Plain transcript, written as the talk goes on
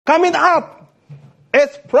Coming up,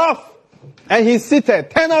 it's Prof. And he's seated.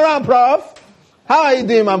 Turn around, Prof. How are you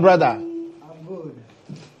doing, my brother? I'm good.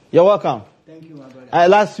 You're welcome. Thank you, my brother.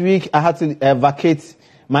 Last week, I had to vacate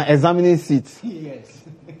my examining seat. Yes.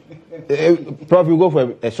 Prof, we'll go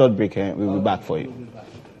for a short break and we'll be back for you.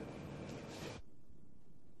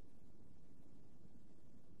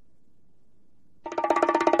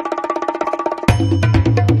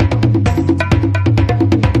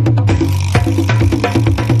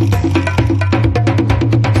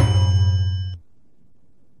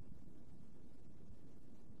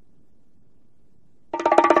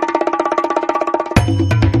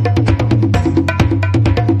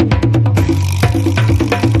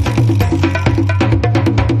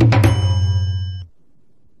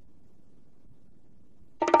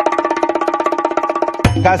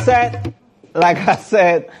 Like I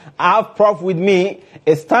said, I have Prof with me.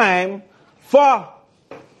 It's time for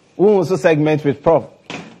Unso segment with Prof.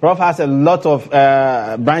 Prof has a lot of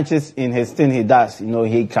branches in his thing he does. You know,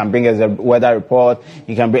 he can bring us a weather report.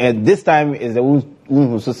 He can bring. This time is the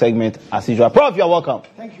Unso segment as usual. Prof, you're welcome.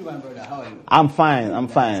 Thank you, my brother. How are you? I'm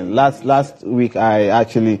fine. Last week I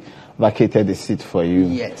actually vacated the seat for you.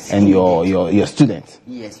 Yes. And your students.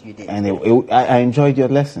 Yes, you did. And I enjoyed your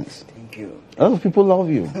lessons. Thank you. A lot of people love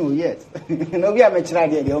you. Oh, yes. No, we are making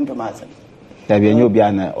idea the home permission. There be a new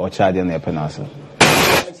piano or child in the penasa.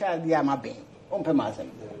 Child, they are my being. Home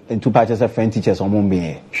permission. And two patches of friend teachers on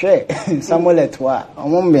Mumbi. Sure. Somewhere let one.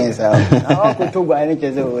 On Mumbi, sir. I could talk about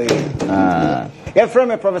any away. You're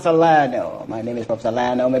from a Professor Lionel. My name is Professor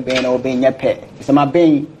Lionel. Maybe no being your pet. So my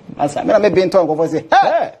being, as I may be talking over say,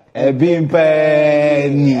 a being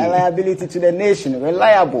penny. Liability to the nation,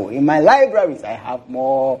 reliable. In my libraries, I have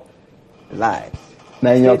more lives.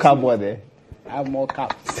 Now in your cupboard there? I have more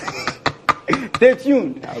cups. Stay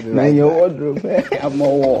tuned. Now in your wardrobe, I have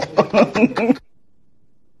more war.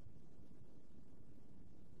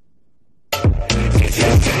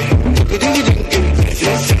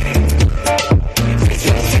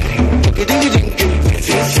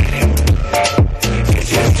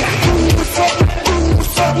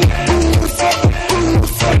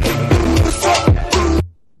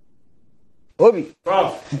 Obi.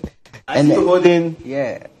 Prof. And holding.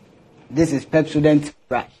 Yeah. This is Pepsodent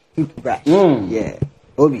brush. Toothbrush. Yeah.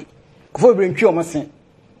 Obi. Before bring you almost sent.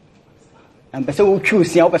 And person will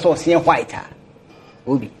choose see person white.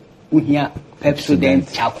 Obi. We hear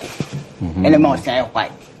Pepsodent charcoal. And the mouse say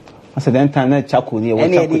white. I said then time charcoal near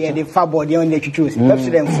what the far body on the choose.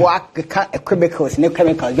 Pepsodent for chemicals, no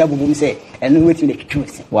chemicals, that boom say, and waiting the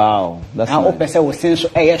choose. Wow. That's now nice. Person will sense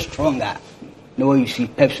air stronger. No, you see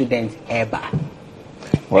Pepsodent air bar.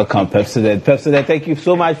 Welcome, Pepsodent. Pepsodent, thank you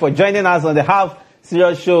so much for joining us on the Half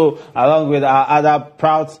Serious Show, along with our other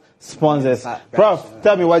proud sponsors. Prof,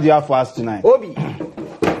 tell me what you have for us tonight. Obi,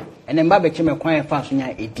 and then Babe Chime Kwai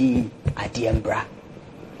Fasunya Edinburgh.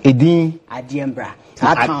 Edinburgh.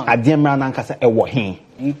 Edinburgh nankasa ewo hen.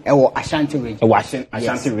 Ewo Ashanti region. Ewo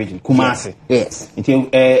Ashanti region. Kumasi. Yes. Nti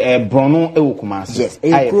Brono ewo Kumasi. Yes.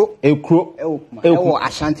 Ekro. Ewo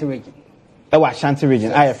Ashanti region. Ewo Ashanti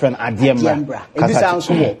region. Aye friend Edinburgh. Ebi sound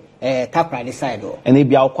so Tapra the side o. And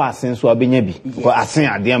ebi akwa asen so abenya bi. Because asen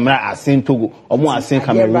Edinburgh, asen Togo, omo asen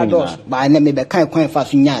Cameroon. Ba na me be kan kwan fa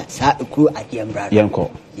so nya sa ekro Edinburgh.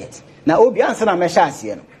 Yenko. Yes. Na obi ansa na me sha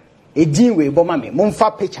ase no. Edin we bo ma me.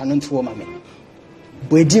 Momfa picture no nto ma me.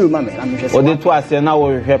 Bo edin we ma me na me hwese. Ode to ase na wo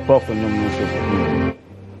hwehwe prof no mu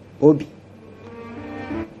so. Obi.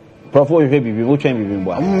 Prof wo hwehwe bibi, wo twen bibi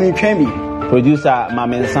mbo. Me twen bibi. Producer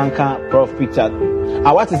Mame Sanka Prof picture.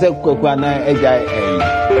 What is a kwakwa na eja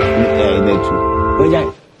netu.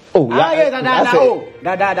 Oja. Oh, yeah.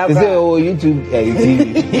 Da. Is it YouTube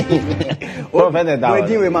TV? Prof and that. Where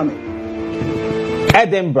do we mama?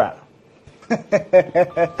 Edinburgh.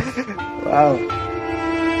 Wow.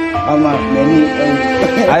 Mama, many.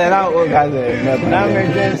 I don't know guys. Now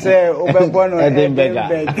me just say Obeborn Edinburgh.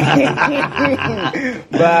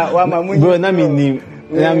 But wa mamu. Bro, na me nim.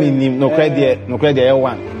 No credit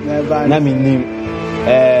one. Na me nim.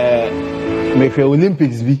 Me for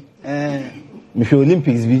Olympics bi.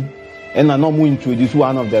 And I know introduce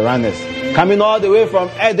one of the runners coming all the way from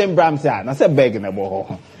Edinburgh. I said begging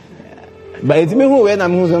about. But it's me who when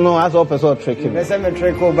I'm who's no as all person tricking. Me say me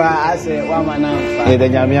trick over I say one man now. The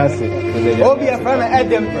nyame ase. Obi a from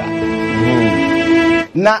Edinburgh.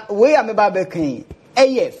 Na we am ba be kan.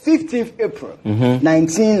 15th April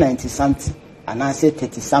 1990 something. And I said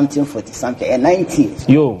 30 something, 40 something, and 19.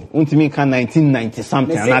 Yo, untimi can 1990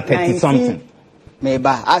 something, and not 30 something. Maybe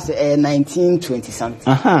I say 1920 something.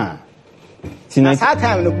 Aha. Since that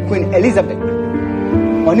time, the Queen Elizabeth,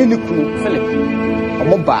 only the Queen Philip, or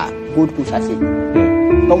Moba, good push, I say.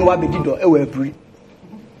 No more bedido, a way breed.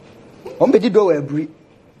 On bedido, a breed.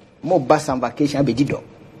 More bus and vacation, bedido.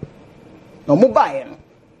 No more buying.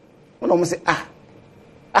 One almost say, ah,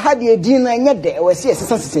 I had the dinner and yet there was yes,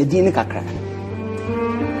 since a dinner cacra.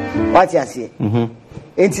 What you say?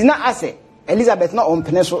 It's not I say, Elizabeth not on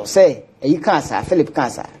Peninsula say, you can't say, Philip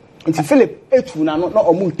can't say. Into Philip, it's not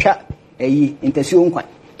a moon cat, a intercession quite.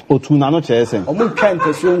 O tu na no chese. O mo twa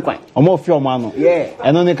ntasuo nkwan. O mo fi o ma no. Yeah.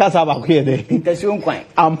 Eno ne kasa ba ko ye de. Ntasuo nkwan.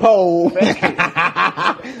 Ampa o.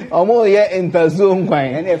 O mo ye ntasuo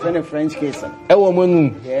nkwan. Ene friend French case. E wo mo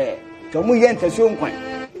nu. Yeah. To mo ye ntasuo nkwan.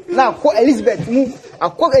 Na ko Elizabeth mu,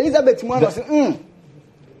 akọ Elizabeth mu ano se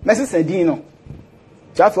Messi Sadin no.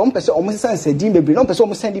 Jafi o mpese o mo san Sadin bebre, no mpese o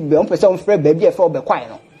mo san di be, o mpese o frɛ baabi e fa obe kwai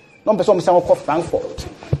no. No mpese o mo san ko Frankfurt.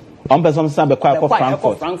 O mpese o mo san be kwai ko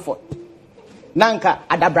Frankfurt. Nanka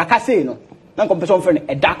adabraka say no nanka person friend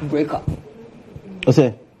a dark breaker o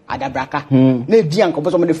say adabraka na di anka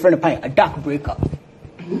person me friend pan a dark breaker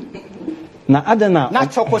na adana na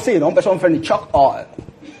choco say no person friend chalk oil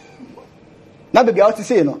na baby out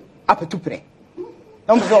say no up to play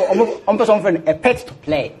na person friend a pet to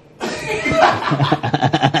play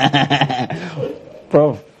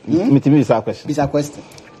prof me tell me this question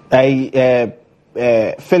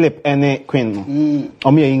Philip and Queen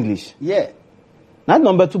no me English yeah. That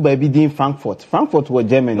number 2 baby din Frankfurt was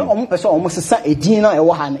Germany. No, person almost sa edin na e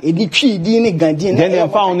wo ha na edi twi din ni gandin. Then they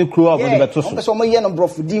found the crew of the beto so. Person mo ye no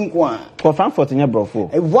brofo din ko a. For Frankfurt nya brofo.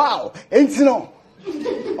 Wow, enti no.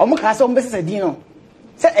 Omo ka se omo be se din no.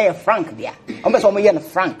 Se e Frank dia. Omo person mo ye no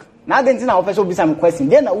Frank. Na den na person be some question.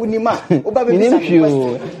 Then na woni ma. O ba be some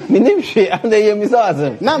question. Minim hwe am dey yemi so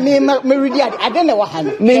asem. Na me ready ade na wo ha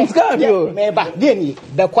no. Me scarf you. Me ba dey ni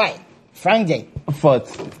be kwai. Frank J. Fort.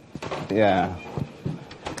 Yeah.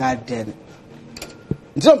 God damn it.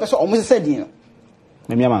 Nti person almost said you know.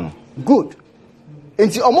 Me man. Good.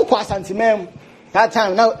 Nti omo kwa santimem. That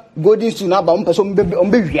time now golden stool na ba person be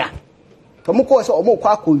wia. Omo kwa so omo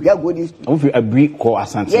kwa wia golden stool. Omo fi abri ko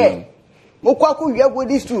asantimem. Yeah. Mo kwa wia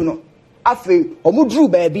golden stool no. Afi omo dru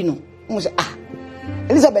baabi no. Omo say ah.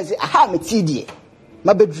 Elizabeth say aha me ti die.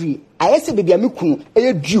 Ma bedru. Ayese bebia me kunu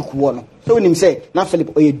eye duke wo no. So when him say na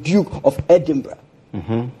Philip oye Duke of Edinburgh.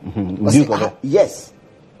 Duke of yes.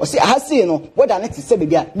 O say aha say no, whether na ti say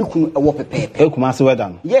bebia me kunu e wo pepepe. E kuma say whether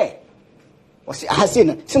no. Yeah. O say aha say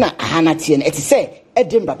no, say na aha na tie no, e ti say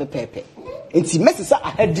Edinburgh pepepe. Enti Messi say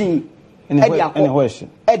aha din.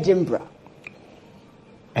 Edinburgh.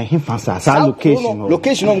 And him fancy sa location.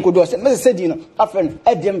 Location on go do say Messi say din no, afren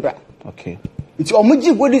Edinburgh. Okay. Enti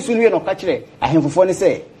omuji go dis no ka kire ahemfofo ne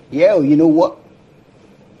say, "Yeah, you know what?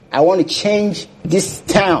 I want to change this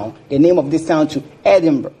town, the name of this town to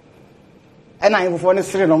Edinburgh." And I have one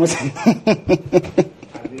straight almost.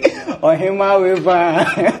 Oh, him,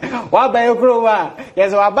 what by your crew?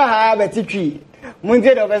 Yes, what by a teacher?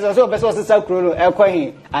 Munted of us also, but also Sacro,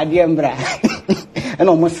 Elcoin, Edinburgh. And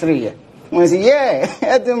almost 3 years. One say, yeah,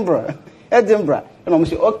 Edinburgh. And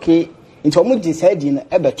almost okay. Into almost this head in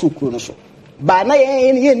ever 2 kronos. But now,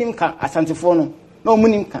 any him can, a Santifono, no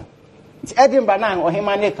moon can. It's Edinburgh now, or him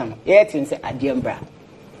and can, yet in Edinburgh.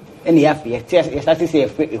 And the after yes, I say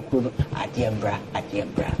Edinburgh,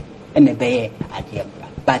 and the bay Edinburgh.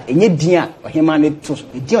 But in your dear or him and to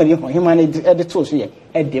the dear or him and the toast here,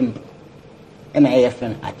 Edinburgh. And I have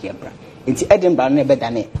an Edinburgh. It's Edinburgh never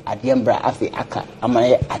done it, Edinburgh after Aka, am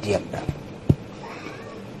I Edinburgh?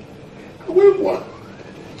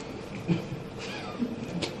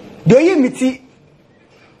 Do you meet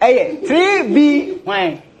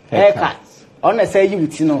 3B1 haircuts? On a say you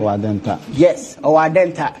know, Wadenta. Yes, or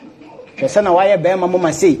Wadenta. The son of why bear my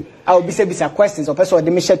mama say, I will be say questions of person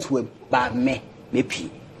the mission to him, but me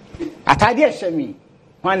pee. At idea show me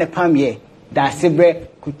one a palm ye, that's Sibre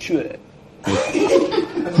couture.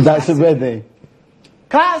 That's a birthday.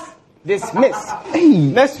 Class dismissed.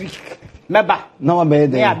 Next week, Meba. No, I'm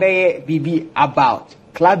better. Yeah, BB about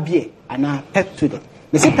club year and our pep student.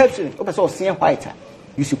 You see, pep student, open so senior whiter.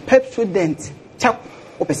 You see, pep student, chap,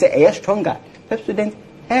 open say a stronger. Pep student,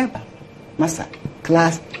 Herba, Master,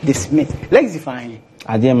 class dismissed. Let's define.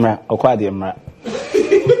 Ademra, or Quademra.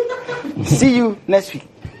 See you next week.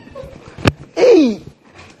 Hey,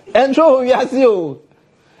 and so we are you.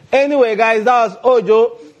 Anyway, guys, that was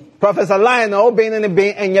Ojo, Professor Lionel, obeying any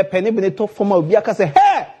being, and your penny been a top form of Biaka say,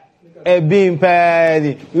 hey, a being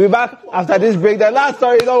penny. We'll be back after this break. The last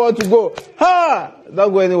story, you don't want to go. Ha!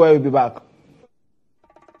 Don't go anywhere, we'll be back.